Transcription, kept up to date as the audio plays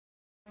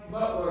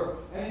Butler,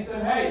 and he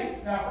said,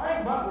 hey, now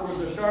Frank Butler was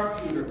a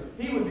sharpshooter.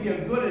 He would be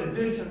a good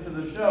addition to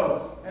the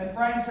show. And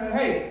Frank said,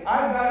 hey,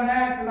 I've got an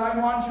act that I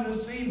want you to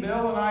see,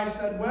 Bill. And I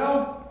said,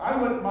 well, I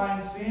wouldn't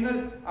mind seeing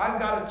it. I've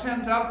got a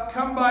tent up.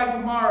 Come by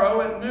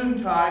tomorrow at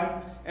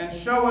noontime and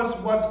show us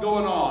what's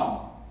going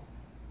on.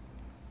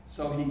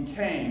 So he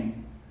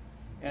came,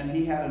 and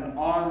he had an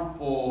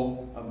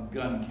armful of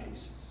gun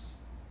cases.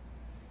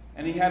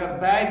 And he had a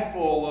bag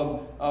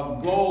full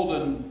of gold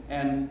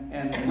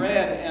and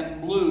red and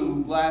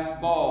blue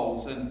glass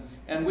balls.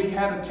 And we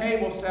had a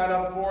table set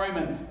up for him,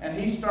 and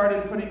he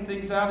started putting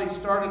things out. He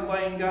started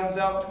laying guns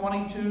out,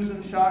 22s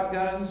and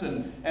shotguns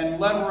and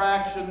lever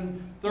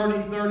action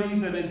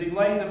 30-30s. And as he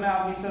laid them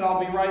out, he said,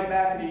 I'll be right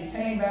back. And he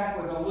came back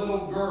with a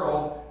little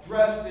girl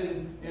dressed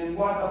in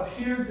what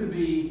appeared to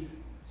be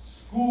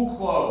school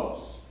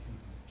clothes.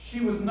 She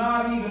was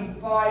not even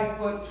 5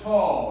 foot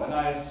tall, and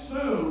I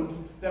assumed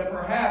that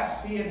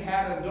perhaps he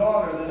had a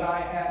daughter that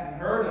I hadn't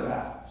heard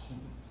about.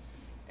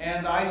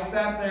 And I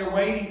sat there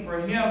waiting for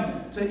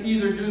him to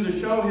either do the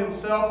show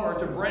himself or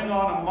to bring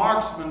on a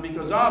marksman,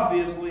 because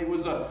obviously it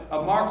was a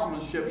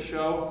marksmanship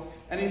show.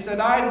 And he said,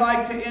 I'd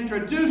like to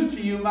introduce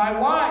to you my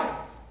wife.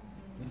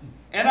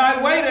 And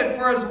I waited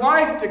for his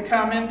wife to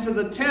come into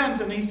the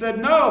tent, and he said,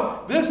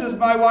 no, this is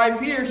my wife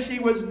here. She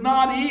was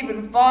not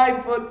even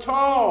 5 foot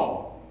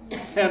tall.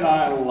 And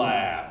I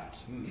laughed.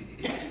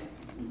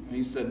 And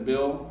he said,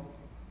 Bill,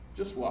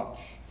 just watch.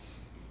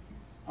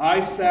 I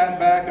sat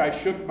back, I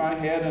shook my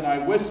head, and I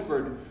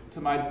whispered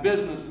to my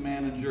business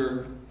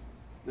manager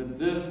that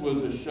this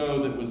was a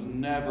show that was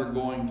never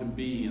going to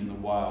be in the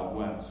Wild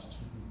West.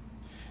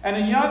 And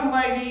a young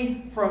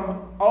lady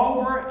from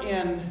over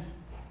in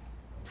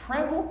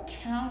Preble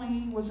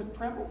County, was it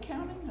Preble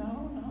County?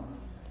 No.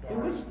 It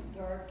was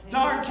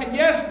Dark.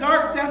 Yes,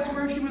 Dark, that's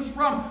where she was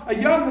from. A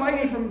young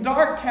lady from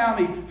Dark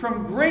County,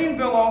 from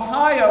Greenville,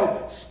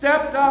 Ohio,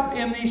 stepped up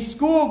in these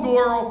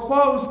schoolgirl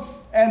clothes,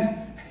 and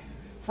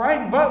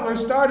Frank Butler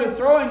started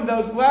throwing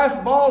those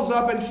glass balls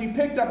up, and she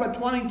picked up a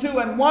 22,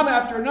 and one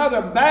after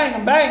another,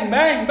 bang, bang,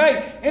 bang,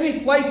 bang.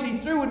 Any place he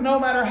threw, and no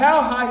matter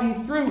how high he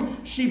threw,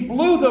 she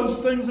blew those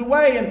things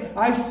away, and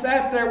I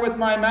sat there with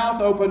my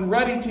mouth open,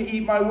 ready to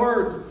eat my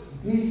words.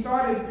 He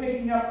started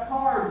picking up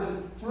cards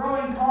and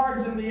throwing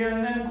cards in the air,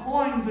 and then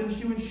coins, and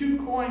she would shoot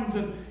coins,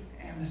 and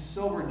a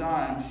silver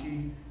dime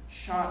she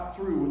shot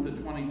through with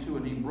the 22,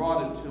 and he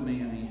brought it to me,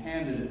 and he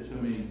handed it to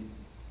me,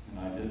 and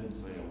I didn't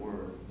say a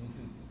word.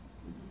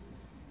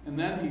 And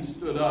then he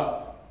stood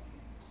up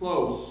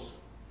close,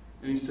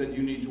 and he said,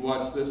 you need to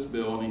watch this,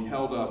 Bill, and he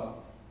held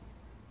up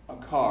a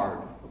card,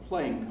 a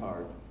playing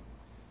card,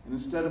 and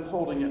instead of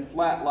holding it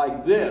flat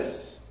like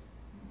this,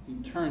 he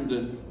turned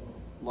it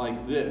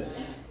like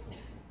this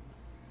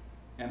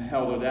and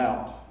held it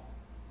out.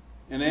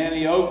 And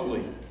Annie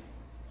Oakley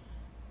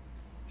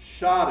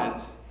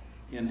shot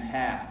it in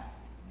half.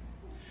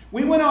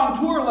 We went on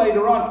tour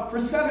later on. For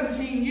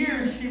 17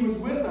 years she was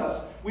with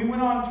us. We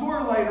went on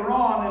tour later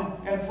on,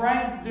 and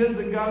Frank did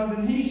the guns,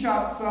 and he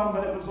shot some,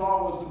 but it was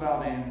always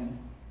about Annie.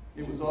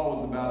 It was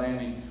always about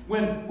Annie.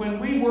 When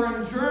we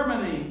were in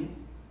Germany,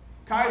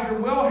 Kaiser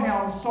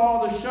Wilhelm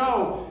saw the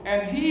show,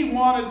 and he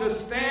wanted to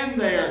stand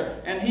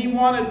there, and he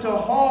wanted to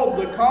hold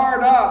the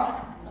card up,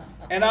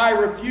 and I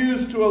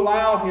refused to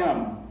allow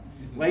him.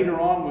 Later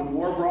on, when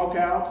war broke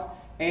out,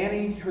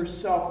 Annie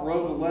herself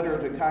wrote a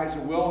letter to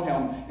Kaiser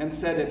Wilhelm and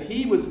said if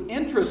he was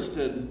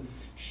interested,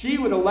 she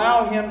would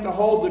allow him to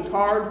hold the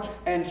card,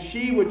 and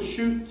she would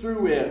shoot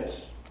through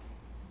it.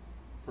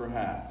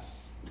 Perhaps.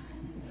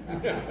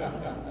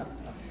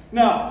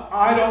 Now,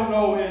 I don't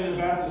know in the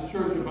Baptist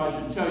church if I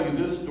should tell you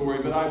this story,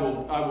 but I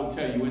will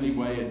tell you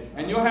anyway.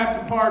 And you'll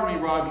have to pardon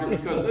me, Roger,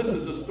 because this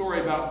is a story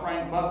about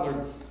Frank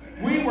Butler.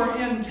 We were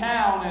in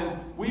town, and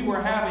we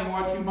were having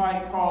what you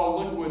might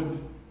call liquid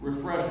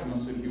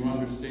refreshments, if you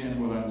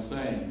understand what I'm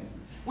saying.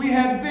 We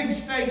had big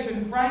steaks,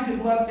 and Frank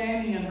had left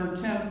Annie in her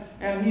tent,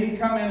 and he had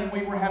come in, and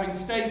we were having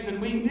steaks, and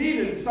we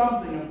needed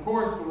something, of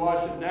course, to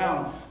wash it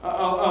down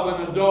of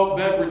an adult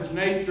beverage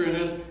nature. And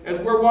as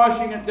we're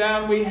washing it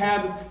down, we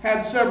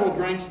had several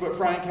drinks, but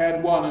Frank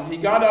had one. And he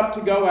got up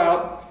to go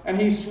out,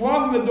 and he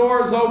swung the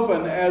doors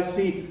open as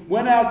he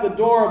went out the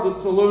door of the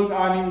saloon,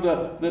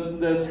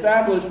 the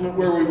establishment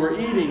where we were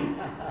eating.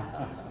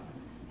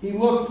 He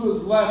looked to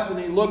his left, and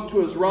he looked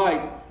to his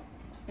right,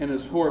 and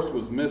his horse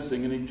was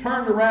missing. And he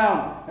turned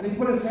around, and he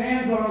put his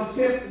hands on his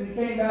hips, and he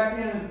came back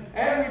in. And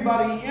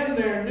everybody in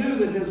there knew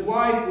that his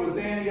wife was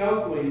Annie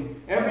Oakley.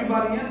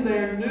 Everybody in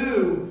there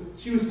knew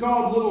she was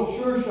called Little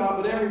Sure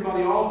Shot, but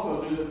everybody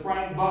also knew that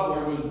Frank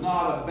Butler was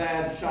not a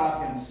bad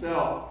shot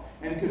himself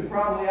and could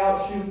probably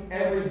outshoot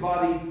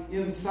everybody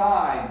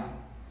inside.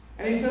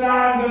 And he said,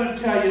 I'm going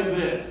to tell you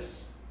this.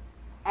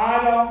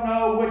 I don't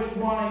know which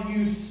one of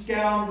you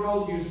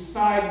scoundrels, you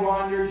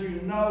sidewinders,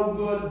 you no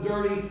good,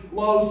 dirty,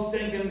 low,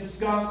 stinking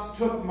skunks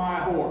took my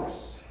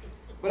horse.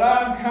 But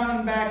I'm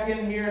coming back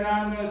in here, and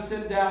I'm going to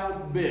sit down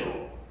with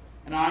Bill,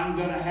 and I'm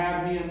going to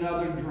have me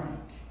another drink.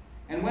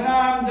 And when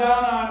I'm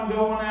done, I'm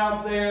going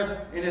out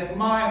there, and if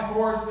my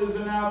horse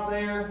isn't out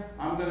there,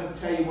 I'm going to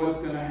tell you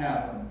what's going to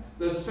happen.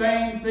 The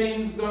same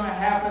thing's going to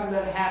happen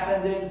that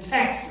happened in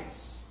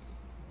Texas.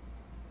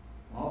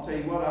 I'll tell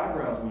you what,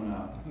 eyebrows went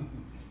up.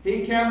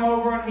 He came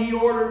over and he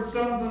ordered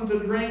something to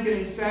drink, and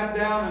he sat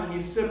down and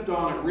he sipped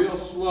on it real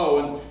slow.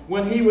 And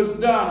when he was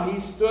done, he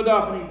stood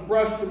up and he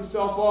brushed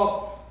himself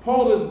off,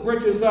 pulled his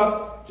britches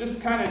up,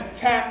 just kind of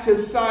tapped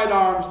his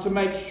sidearms to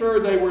make sure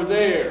they were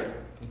there.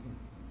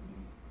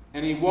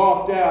 And he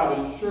walked out,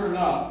 and sure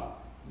enough,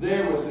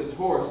 there was his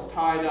horse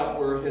tied up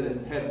where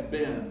it had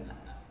been.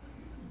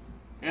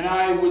 And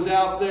I was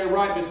out there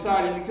right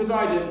beside him because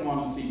I didn't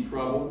want to see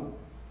trouble.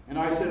 And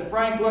I said,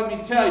 "Frank, let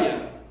me tell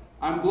you,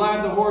 I'm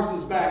glad the horse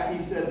is back." He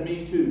said,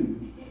 "Me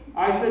too."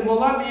 I said, "Well,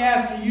 let me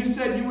ask you, you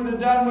said you would have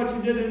done what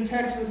you did in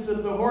Texas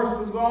if the horse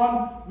was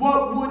gone.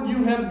 What would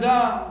you have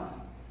done?"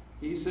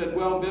 He said,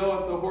 "Well, Bill,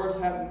 if the horse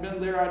hadn't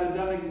been there, I'd have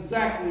done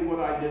exactly what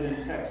I did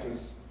in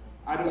Texas.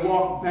 I'd have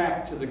walked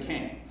back to the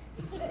camp."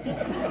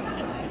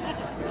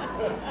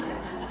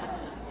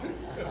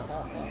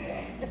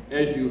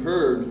 As you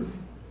heard,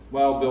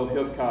 Wild Bill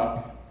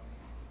Hickok,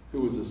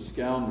 who was a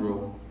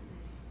scoundrel,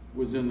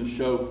 was in the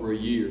show for a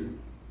year.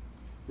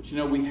 But you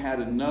know, we had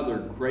another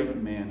great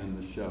man in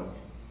the show.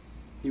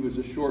 He was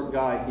a short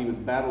guy. He was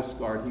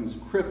battle-scarred. He was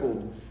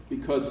crippled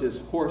because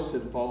his horse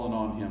had fallen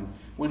on him.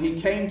 When he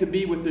came to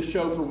be with the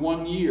show for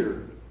 1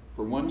 year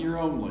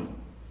only,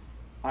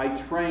 I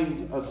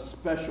trained a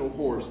special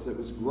horse that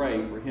was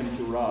gray for him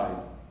to ride.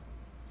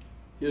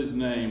 His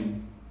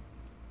name,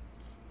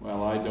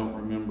 well, I don't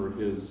remember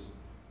his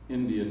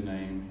Indian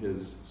name,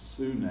 his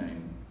Sioux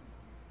name,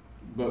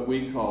 but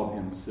we called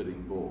him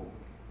Sitting Bull.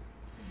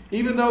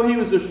 Even though he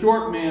was a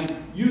short man,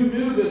 you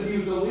knew that he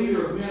was a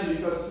leader of men,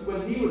 because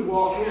when he would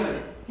walk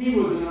in, he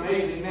was an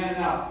amazing man.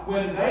 Now,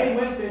 when they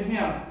went to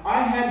him,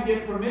 I had to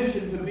get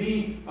permission to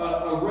be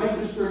a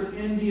registered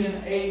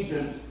Indian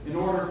agent in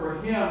order for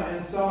him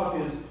and some of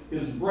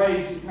his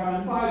braves to come.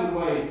 And by the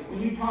way,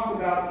 when you talk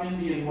about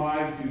Indian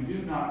wives, you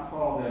do not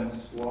call them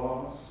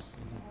squaws,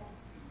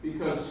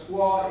 because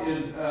squaw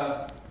is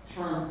a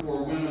term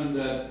for women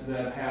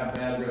that have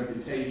bad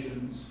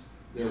reputations.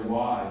 They're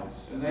wives.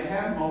 And they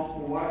had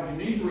multiple wives.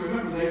 You need to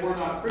remember, they were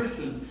not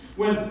Christians.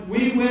 When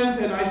we went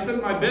and I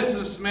sent my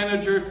business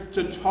manager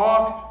to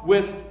talk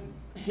with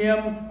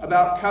him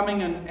about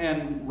coming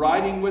and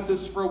riding with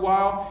us for a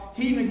while,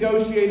 he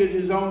negotiated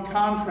his own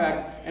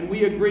contract, and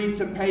we agreed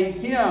to pay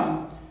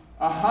him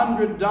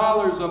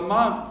 $100 a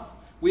month.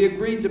 We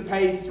agreed to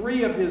pay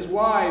 3 of his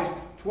wives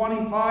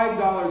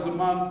 $25 a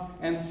month,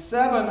 and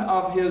 7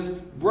 of his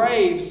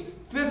braves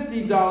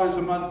 $50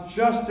 a month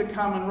just to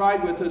come and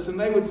ride with us. And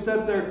they would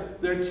set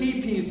their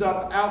teepees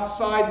up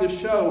outside the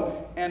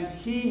show. And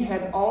he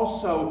had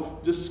also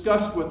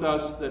discussed with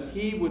us that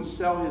he would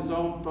sell his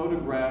own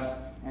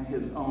photographs and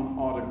his own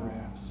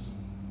autographs.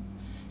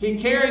 He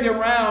carried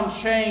around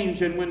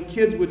change, and when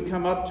kids would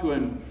come up to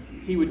him,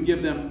 he would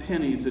give them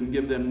pennies and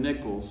give them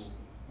nickels.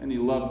 And he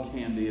loved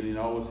candy, and he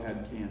always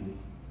had candy.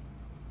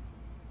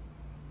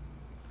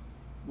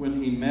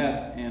 When he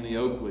met Annie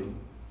Oakley,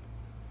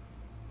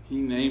 he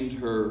named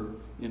her,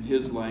 in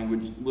his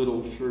language,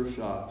 Little Sure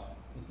Shot.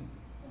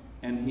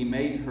 And he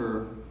made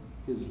her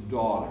his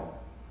daughter.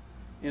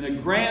 In a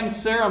grand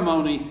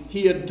ceremony,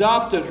 he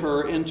adopted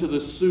her into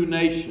the Sioux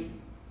Nation.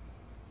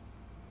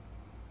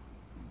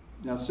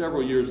 Now,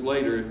 several years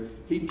later,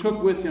 he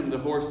took with him the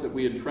horse that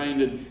we had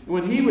trained. And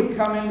when he would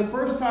come in, the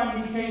first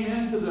time he came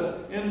into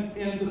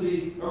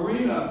the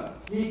arena,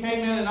 he came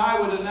in and I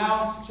would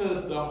announce to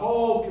the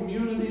whole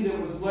community that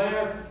was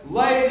there,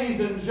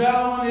 "Ladies and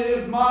gentlemen, it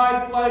is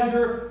my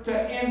pleasure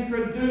to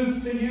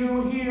introduce to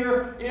you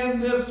here in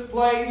this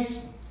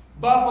place,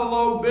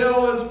 Buffalo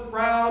Bill is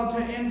proud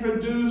to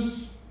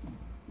introduce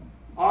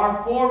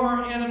our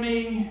former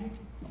enemy,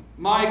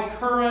 my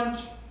current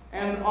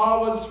and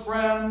always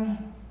friend,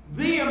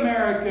 the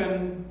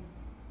American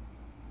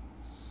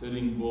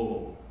Sitting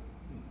Bull."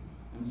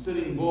 And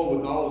Sitting Bull,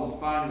 with all his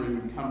finery,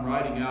 would come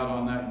riding out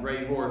on that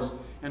gray horse,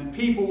 and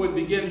people would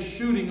begin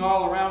shooting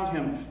all around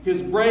him.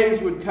 His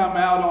braves would come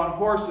out on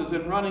horses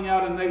and running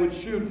out, and they would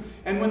shoot.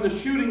 And when the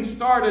shooting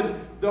started,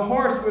 the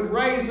horse would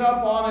raise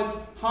up on its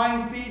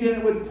hind feet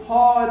and it would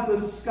paw at the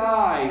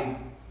sky.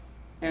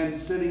 And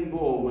Sitting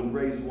Bull would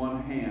raise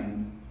one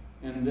hand,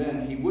 and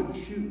then he wouldn't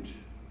shoot.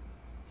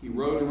 He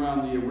rode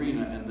around the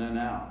arena and then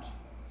out.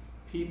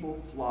 People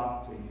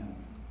flocked to him.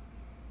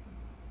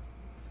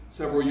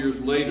 Several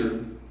years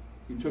later,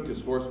 he took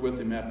his horse with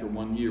him after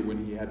 1 year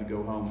when he had to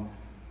go home.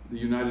 The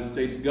United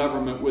States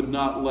government would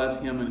not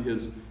let him and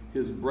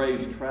his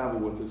braves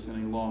travel with us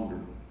any longer.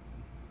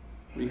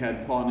 We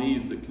had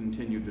Pawnees that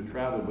continued to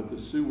travel, but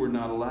the Sioux were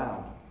not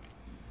allowed.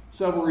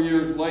 Several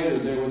years later,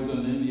 there was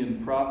an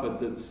Indian prophet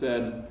that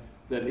said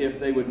that if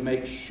they would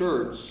make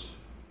shirts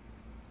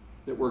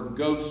that were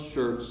ghost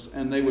shirts,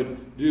 and they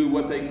would do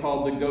what they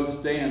called the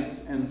ghost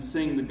dance and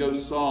sing the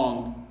ghost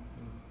song,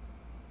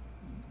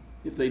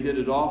 if they did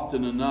it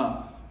often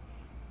enough,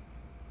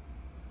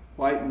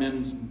 white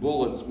men's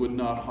bullets would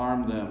not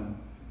harm them,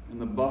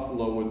 and the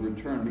buffalo would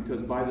return,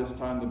 because by this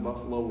time the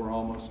buffalo were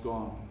almost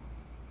gone.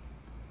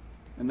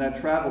 And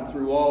that traveled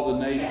through all the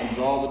nations,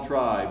 all the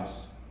tribes.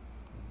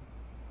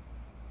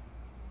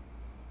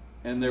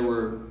 And there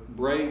were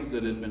braves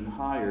that had been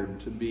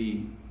hired to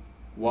be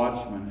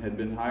watchmen, had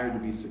been hired to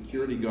be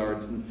security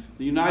guards. And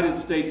the United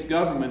States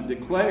government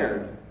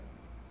declared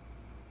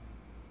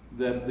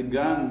that the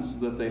guns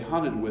that they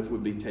hunted with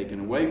would be taken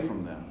away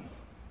from them.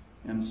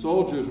 And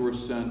soldiers were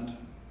sent,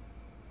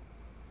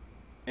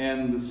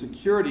 and the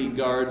security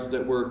guards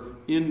that were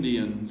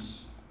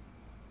Indians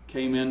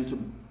came into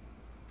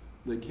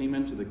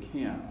the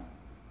camp.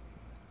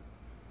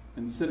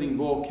 And Sitting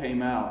Bull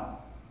came out.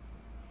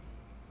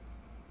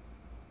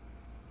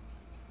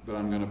 But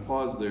I'm going to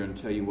pause there and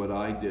tell you what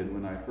I did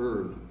when I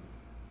heard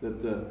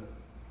that the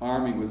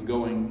army was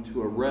going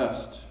to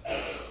arrest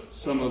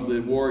some of the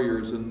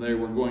warriors and they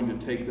were going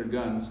to take their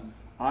guns.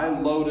 I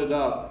loaded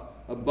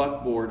up a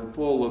buckboard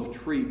full of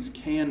treats,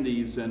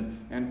 candies,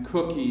 and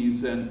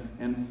cookies,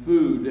 and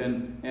food,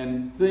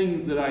 and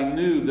things that I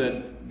knew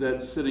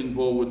that Sitting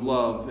Bull would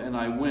love. And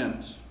I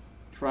went,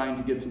 trying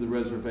to get to the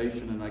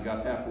reservation, and I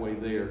got halfway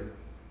there,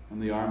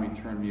 and the army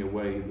turned me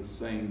away the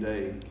same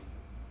day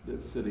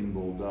that Sitting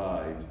Bull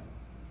died.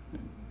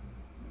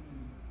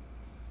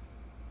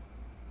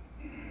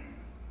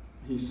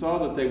 He saw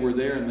that they were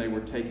there and they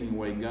were taking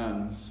away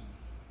guns,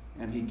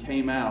 and he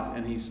came out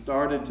and he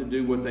started to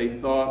do what they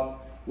thought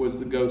was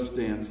the ghost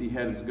dance. He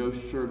had his ghost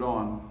shirt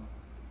on,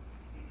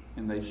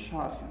 and they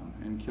shot him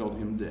and killed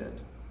him dead.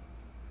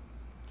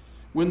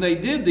 When they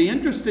did, the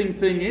interesting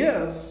thing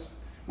is,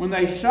 when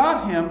they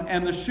shot him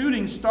and the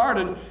shooting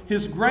started,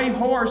 his gray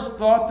horse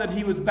thought that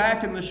he was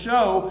back in the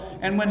show,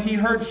 and when he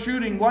heard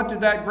shooting, what did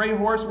that gray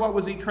horse, what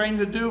was he trained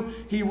to do?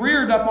 He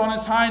reared up on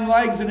his hind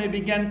legs and he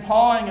began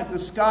pawing at the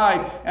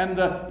sky, and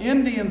the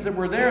Indians that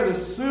were there, the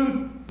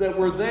Sioux that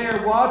were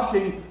there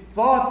watching,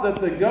 thought that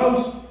the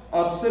ghost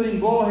of Sitting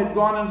Bull had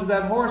gone into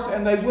that horse,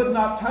 and they would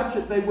not touch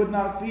it, they would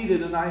not feed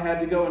it, and I had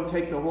to go and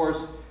take the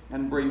horse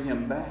and bring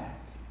him back.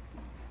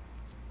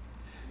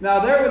 Now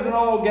there was an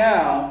old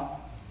gal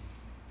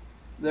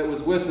that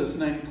was with us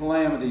named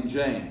Calamity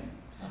Jane.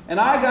 And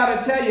I got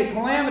to tell you,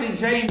 Calamity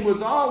Jane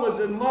was always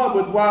in love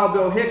with Wild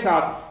Bill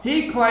Hickok.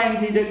 He claimed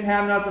he didn't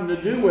have nothing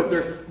to do with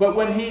her, but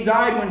when he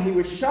died, when he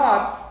was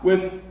shot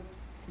with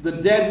the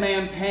dead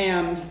man's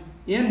hand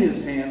in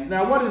his hands.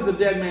 Now, what is the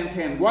dead man's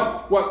hand?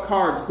 What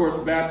cards? Of course,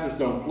 Baptists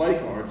don't play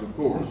cards, of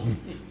course.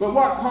 But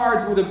what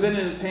cards would have been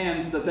in his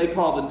hands that they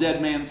call the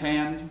dead man's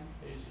hand?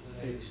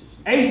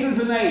 Aces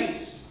and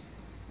eights.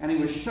 And he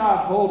was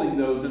shot holding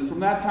those. And from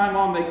that time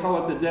on, they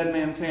call it the dead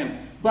man's hand.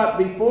 But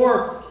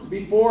before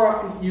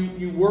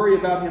you worry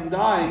about him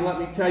dying, let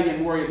me tell you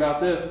and worry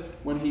about this.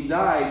 When he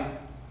died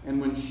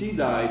and when she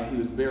died, he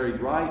was buried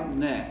right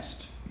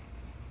next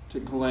to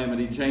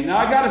Calamity Jane. Now,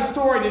 I got a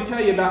story to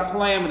tell you about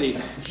Calamity.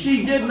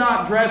 She did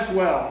not dress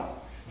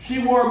well. She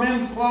wore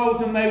men's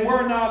clothes, and they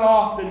were not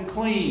often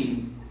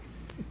clean.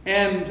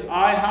 And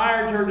I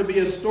hired her to be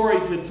a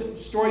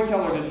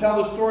storyteller, to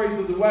tell the stories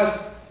of the West.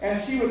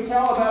 And she would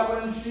tell about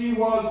when she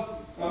was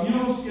a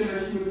mule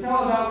skinner. She would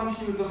tell about when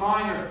she was a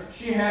miner.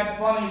 She had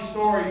funny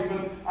stories.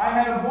 But I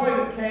had a boy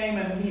that came,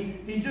 and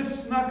he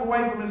just snuck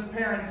away from his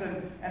parents,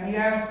 and he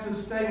asked to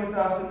stay with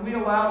us, and we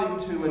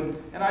allowed him to.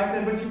 And I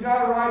said, but you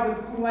got to ride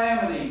with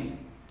Calamity.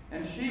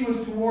 And she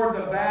was toward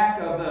the back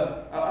of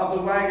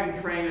the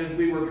wagon train as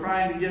we were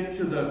trying to get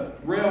to the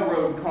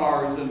railroad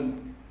cars.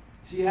 And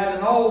she had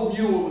an old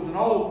mule. It was an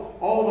old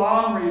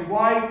ornery,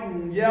 white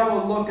and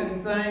yellow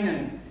looking thing.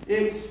 And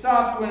it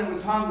stopped when it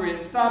was hungry. It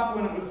stopped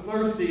when it was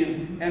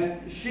thirsty.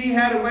 And she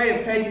had a way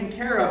of taking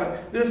care of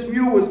it. This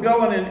mule was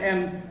going,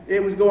 and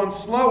it was going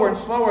slower and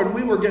slower. And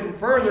we were getting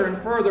further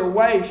and further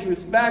away. She was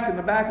back in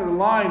the back of the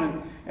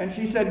line. And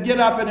she said, get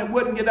up, and it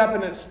wouldn't get up.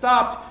 And it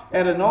stopped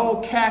at an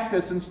old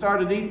cactus and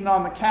started eating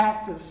on the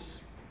cactus.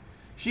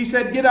 She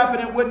said, get up,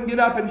 and it wouldn't get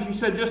up. And she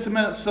said, just a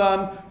minute,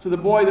 son, to the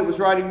boy that was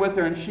riding with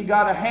her. And she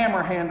got a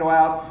hammer handle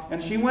out.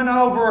 And she went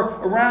over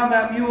around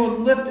that mule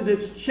and lifted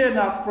its chin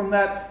up from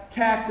that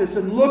cactus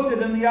and looked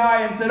it in the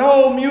eye and said,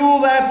 oh, mule,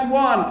 that's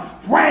one.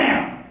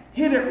 Wham!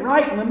 Hit it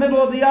right in the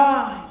middle of the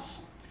eyes.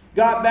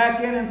 Got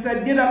back in and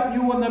said, get up,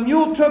 mule. And the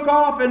mule took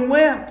off and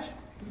went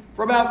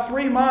for about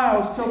 3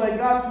 miles till they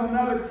got to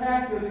another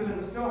cactus, and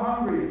it was still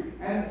hungry.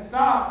 And it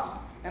stopped.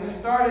 And it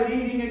started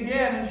eating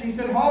again. And she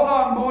said, hold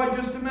on, boy,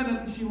 just a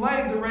minute. And she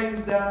laid the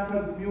reins down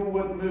because the mule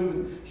wouldn't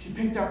move. She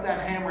picked up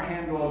that hammer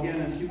handle again.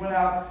 And she went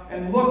out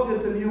and looked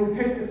at the mule,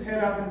 picked its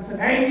head up and said,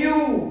 hey,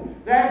 mule,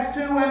 that's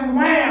two. And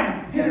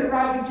wham, hit it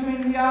right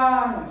between the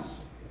eyes.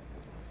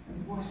 And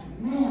the boy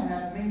said, man,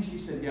 that's mean. She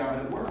said, yeah,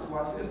 but it works.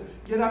 Watch this.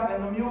 Get up.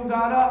 And the mule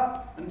got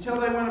up until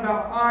they went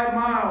about 5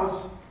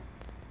 miles.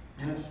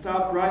 And it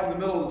stopped right in the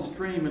middle of the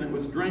stream, and it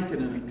was drinking,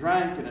 and it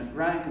drank, and it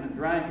drank, and it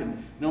drank,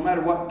 and no matter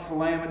what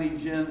Calamity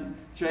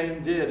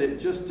Jane did,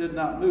 it just did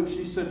not move.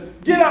 She said,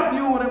 get up,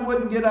 mule, and it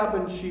wouldn't get up,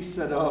 and she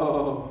said,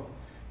 oh.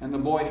 And the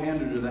boy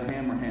handed her the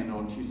hammer handle,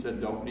 and she said,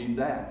 don't need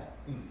that.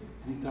 And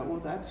he thought, well,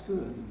 that's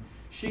good.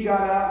 She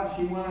got out and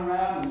she went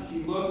around and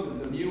she looked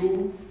at the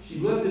mule. She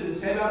lifted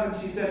his head up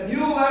and she said,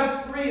 "Mule,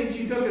 that's free." And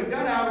she took a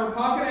gun out of her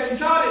pocket and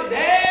shot it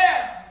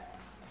dead.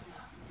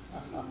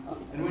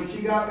 And when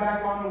she got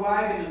back on the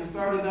wagon and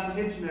started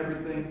unhitching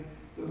everything,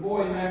 the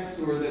boy next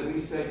to her that we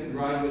say could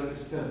ride with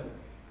her said,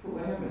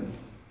 "Calamity,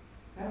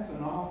 that's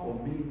an awful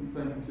mean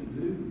thing to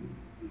do."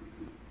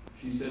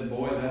 She said,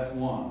 "Boy, that's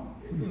one."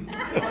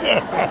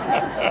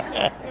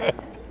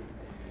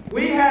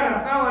 We had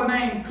a fella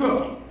named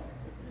Cookie.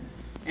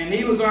 And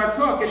he was our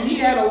cook. And he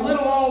had a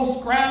little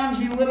old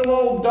scroungy little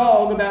old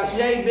dog about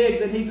yay big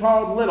that he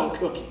called Little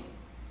Cookie.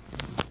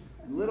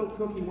 And Little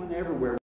Cookie went everywhere.